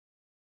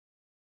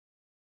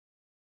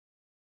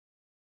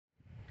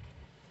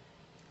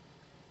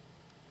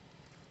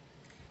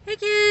Hey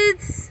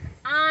kids,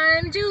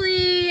 I'm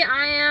Julie.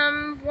 I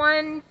am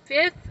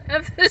 1/5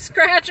 of the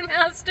Scratch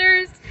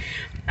Masters.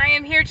 I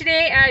am here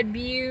today at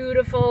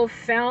beautiful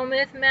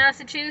Falmouth,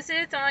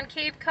 Massachusetts on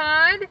Cape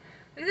Cod. Look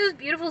at those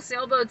beautiful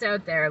sailboats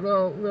out there.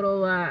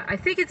 I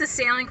think it's a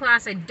sailing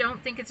class. I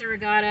don't think it's a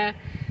regatta.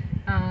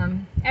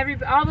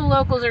 All the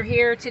locals are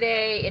here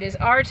today. It is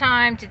our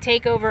time to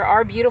take over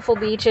our beautiful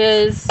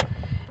beaches,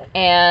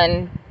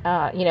 and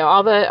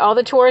all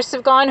the tourists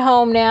have gone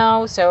home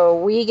now, so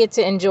we get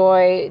to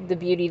enjoy the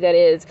beauty that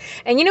is.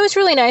 And what's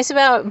really nice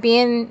about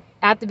being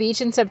at the beach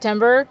in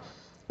September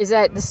is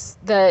that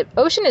the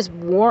ocean has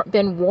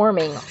been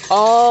warming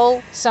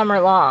all summer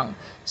long.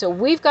 So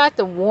we've got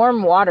the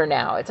warm water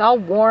now. It's all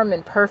warm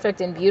and perfect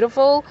and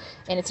beautiful,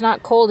 and it's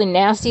not cold and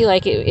nasty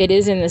like it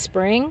is in the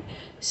spring.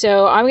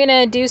 So I'm going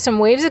to do some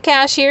waves of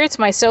cash here. It's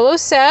my solo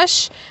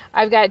sesh.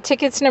 I've got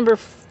tickets number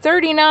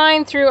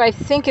 39 through, I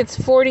think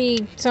it's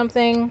 40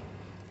 something,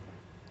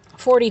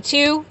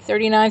 42,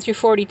 39 through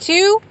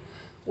 42,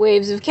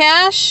 waves of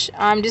cash.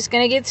 I'm just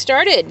going to get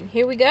started.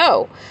 Here we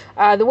go.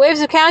 The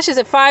waves of cash is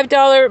a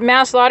 $5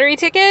 mass lottery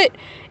ticket.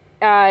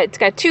 It's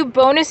got two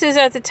bonuses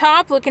at the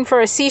top, looking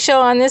for a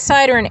seashell on this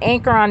side or an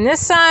anchor on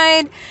this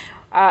side.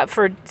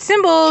 For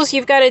symbols,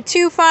 you've got a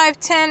 2, 5,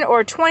 10,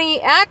 or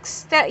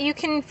 20X that you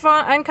can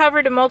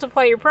uncover to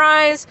multiply your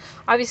prize.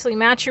 Obviously,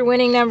 match your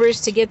winning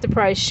numbers to get the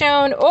prize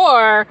shown,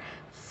 or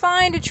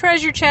find a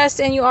treasure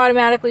chest and you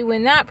automatically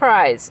win that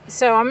prize.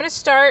 So I'm going to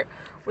start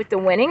with the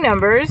winning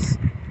numbers.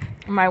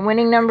 My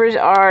winning numbers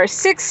are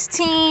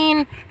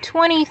 16,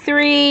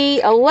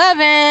 23,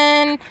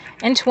 11,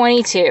 and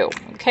 22.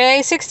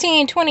 Okay,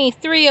 16,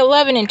 23,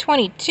 11, and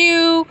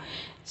 22.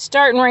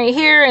 Starting right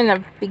here in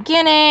the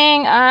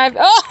beginning,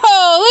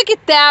 look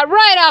at that,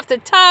 right off the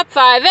top,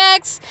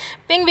 5X,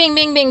 bing, bing,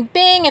 bing, bing,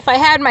 bing. If I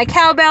had my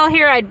cowbell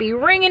here, I'd be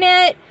ringing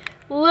it.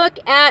 Look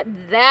at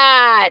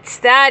that.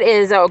 That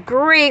is a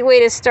great way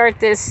to start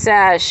this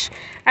sesh.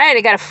 All right,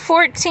 I got a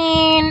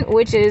 14,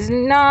 which is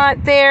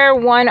not there.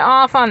 1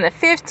 off on the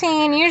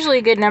 15, usually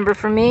a good number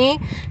for me.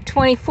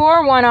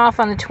 24, 1 off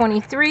on the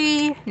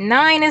 23.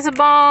 9 is a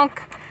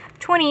bonk.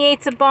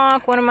 28's a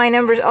bonk, one of my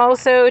numbers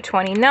also.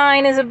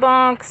 29 is a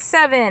bonk.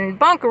 7,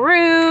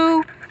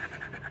 bonkaroo.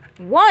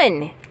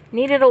 1,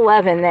 needed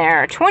 11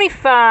 there.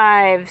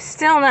 25,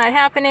 still not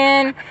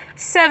happening.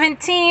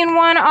 17,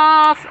 1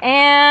 off,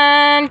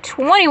 and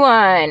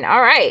 21.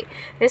 All right,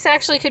 this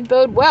actually could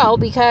bode well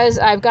because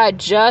I've got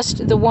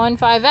just the 1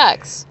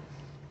 5X.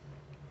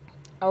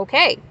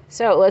 Okay,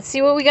 so let's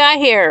see what we got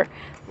here.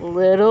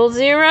 Little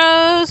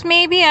zeros,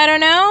 maybe, I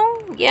don't know.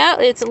 Yeah,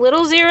 it's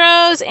little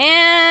zeros,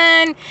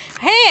 and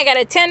hey, I got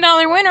a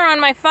 $10 winner on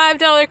my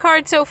 $5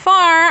 card so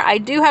far. I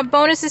do have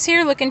bonuses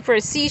here, looking for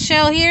a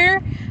seashell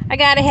here. I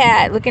got a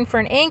hat, looking for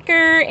an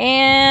anchor,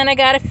 and I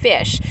got a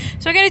fish.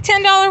 So I got a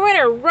 $10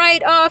 winner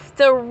right off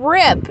the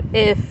rip,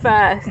 if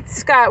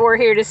Scott were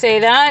here to say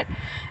that.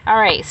 All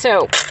right,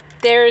 so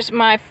there's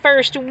my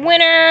first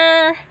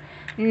winner.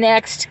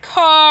 Next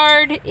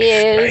card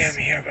is... I am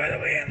here, by the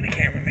way. I'm the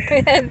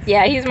cameraman.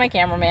 Yeah, he's my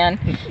cameraman.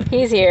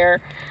 He's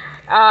here.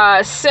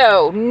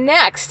 So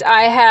next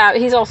I have...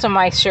 He's also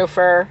my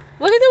chauffeur.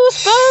 Look at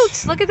those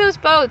boats. Look at those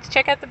boats.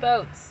 Check out the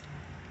boats.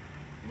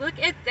 Look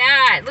at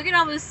that. Look at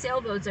all those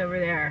sailboats over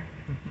there.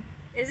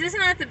 Is this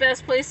not the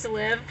best place to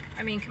live?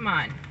 I mean, come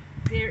on.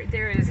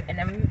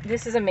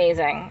 This is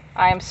amazing.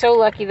 I am so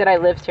lucky that I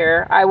lived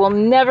here. I will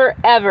never,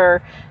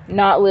 ever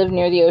not live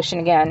near the ocean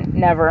again.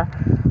 Never.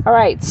 All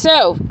right,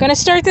 so gonna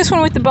start this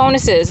one with the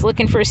bonuses.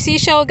 Looking for a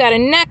seashell, got a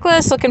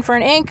necklace. Looking for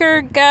an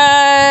anchor,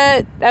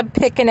 got a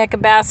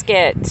picnic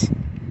basket.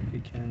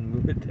 You can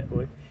move it that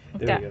way.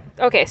 There we go.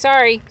 Okay,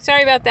 sorry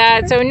about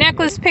that. So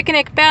necklace,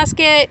 picnic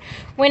basket.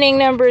 Winning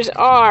numbers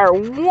are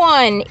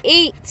 1,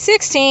 8,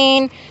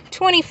 16,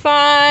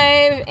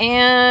 25,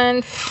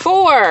 and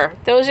 4.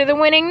 Those are the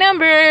winning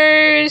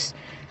numbers.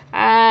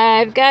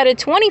 I've got a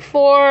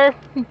 24,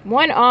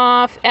 1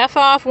 off, F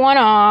off, 1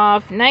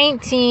 off,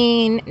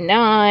 19,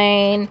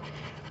 9,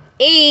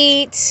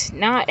 8,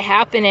 not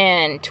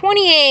happening,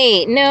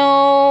 28,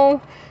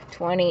 no,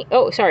 14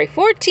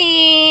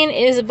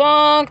 is a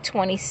bonk,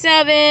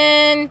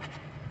 27,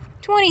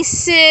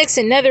 26,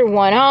 another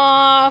 1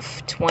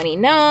 off,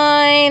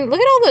 29,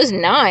 look at all those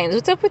 9s,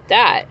 what's up with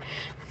that?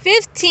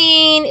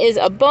 15 is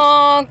a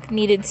bonk,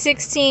 needed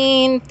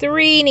 16,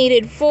 3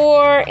 needed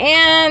 4,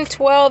 and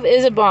 12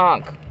 is a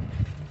bonk.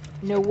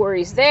 No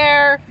worries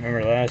there.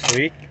 Remember last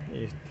week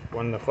you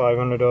won the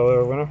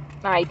 $500 winner?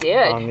 I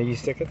did. On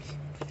these tickets?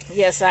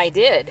 Yes, I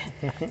did.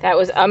 That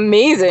was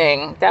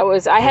amazing.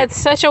 I had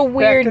such a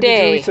weird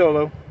day. Back to the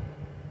Julie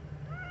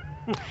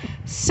Solo.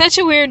 Such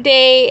a weird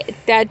day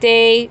that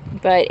day,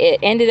 but it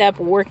ended up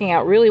working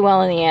out really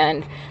well in the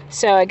end.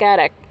 So I got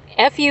a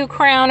FU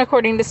crown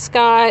according to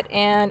Scott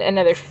and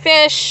another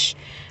fish.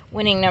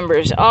 Winning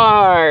numbers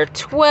are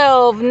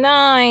 12,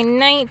 9,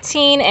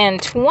 19,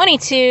 and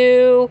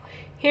 22.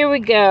 Here we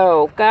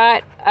go.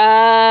 Got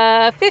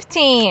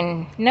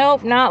 15.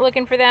 Nope, not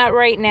looking for that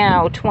right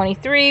now.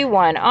 23,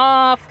 1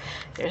 off.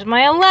 There's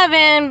my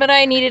 11, but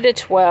I needed a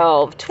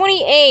 12.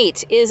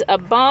 28 is a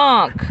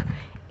bonk.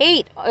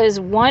 8 is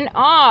 1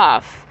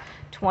 off.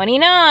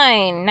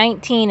 29,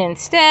 19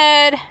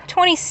 instead.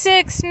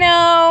 26,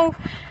 no.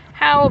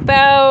 How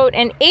about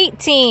an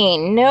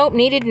 18? Nope,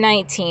 needed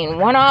 19.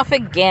 1 off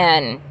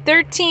again.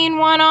 13,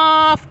 1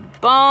 off.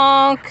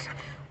 Bonk.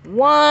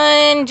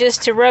 1,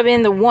 just to rub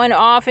in the 1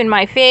 off in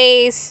my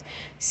face.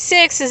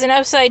 6 is an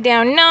upside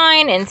down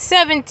 9, and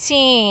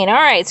 17. All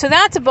right, so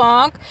that's a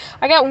bonk.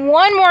 I got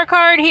one more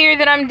card here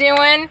that I'm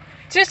doing.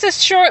 Just a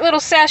short little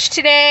sesh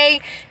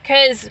today,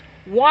 because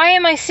why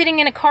am I sitting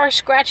in a car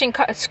scratching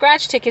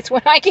scratch tickets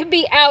when I can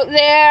be out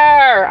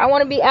there? I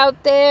want to be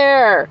out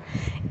there.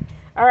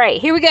 All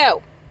right, here we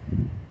go.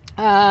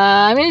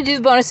 I'm going to do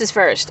the bonuses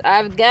first.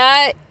 I've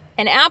got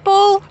an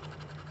apple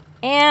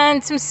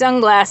and some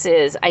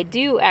sunglasses. I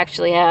do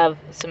actually have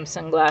some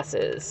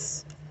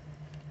sunglasses.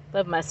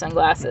 Love my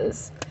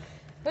sunglasses.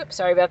 Oops,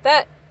 sorry about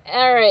that.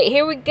 All right,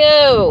 here we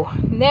go.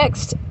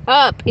 Next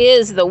up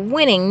is the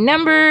winning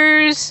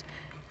numbers.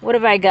 What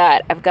have I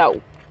got? I've got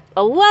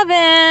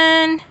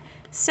 11,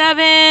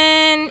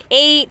 7,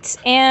 8,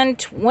 and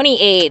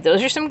 28.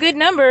 Those are some good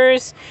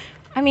numbers.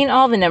 I mean,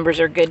 all the numbers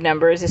are good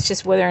numbers. It's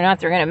just whether or not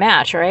they're going to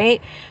match,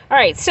 right? All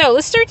right, so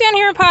let's start down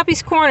here in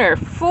Poppy's Corner.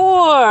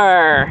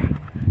 For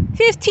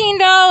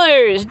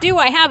 $15. Do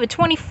I have a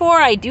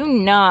 24? I do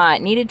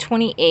not. Needed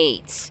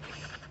 28.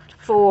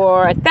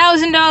 For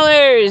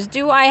 $1,000.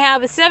 Do I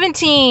have a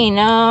 17?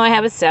 No, I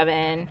have a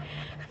 7.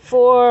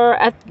 For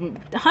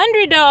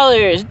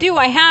 $100. Do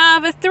I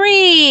have a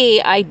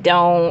 3? I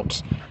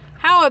don't.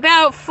 How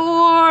about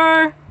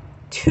for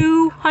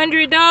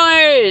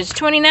 $200?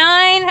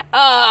 29?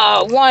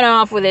 Oh, 1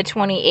 off with a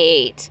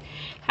 28.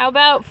 How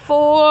about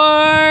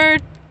for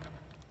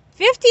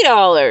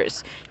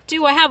 $50?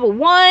 Do I have a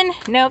 1?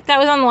 Nope, that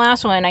was on the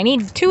last one. I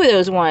need 2 of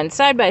those ones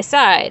side by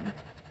side.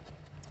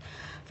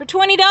 For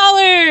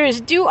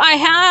 $20, do I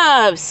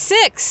have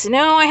 6?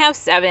 No, I have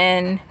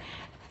 7.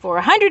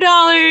 For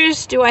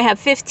 $100, do I have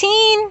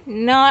 15?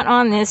 Not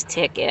on this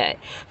ticket.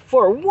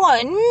 For $1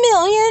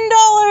 million,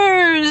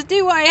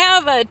 do I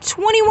have a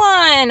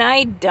 21?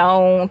 I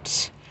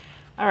don't.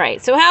 All right,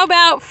 so how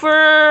about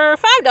for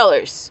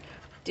 $5?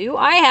 Do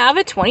I have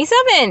a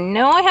 27?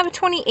 No, I have a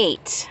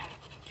 28.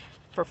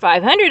 For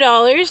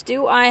 $500,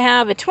 do I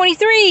have a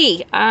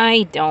 23?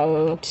 I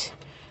don't.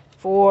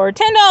 For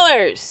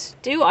 $10,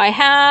 do I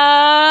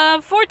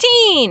have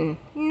 14?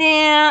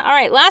 Nah. All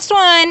right, last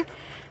one.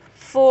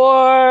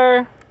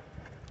 For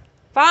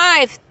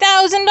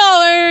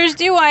 $5,000,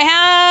 do I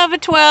have a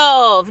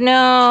 12?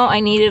 No, I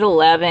needed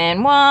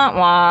 11. Wah,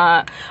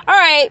 wah. All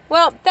right,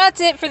 well, that's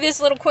it for this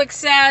little quick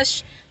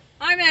sesh.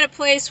 I'm at a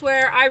place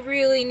where I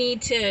really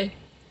need to,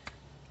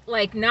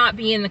 like, not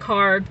be in the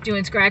car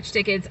doing scratch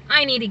tickets.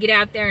 I need to get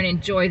out there and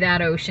enjoy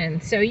that ocean.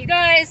 So you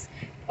guys,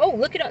 oh,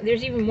 look at,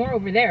 there's even more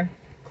over there.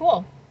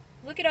 Cool.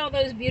 Look at all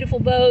those beautiful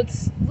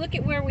boats. Look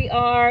at where we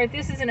are.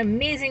 This is an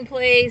amazing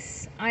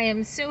place. I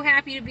am so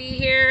happy to be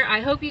here. I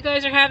hope you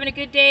guys are having a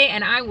good day,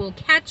 and I will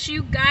catch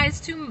you guys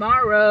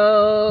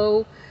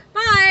tomorrow.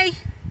 Bye.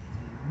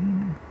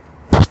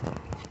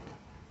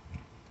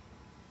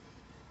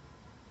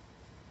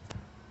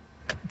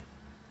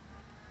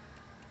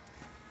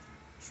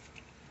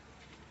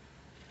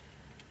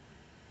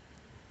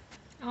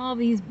 All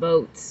these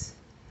boats.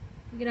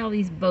 Look at all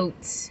these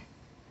boats.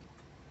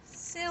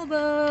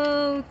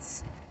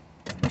 Sailboats.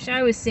 Wish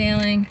I was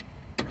sailing.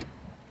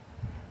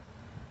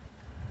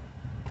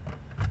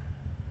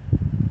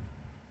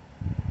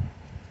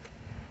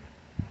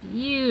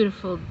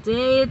 Beautiful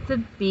day at the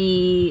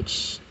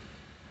beach.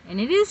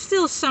 And it is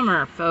still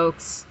summer,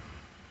 folks.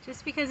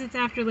 Just because it's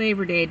after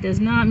Labor Day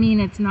does not mean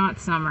it's not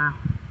summer.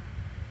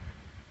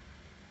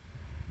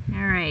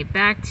 All right,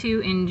 back to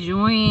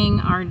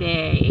enjoying our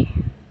day.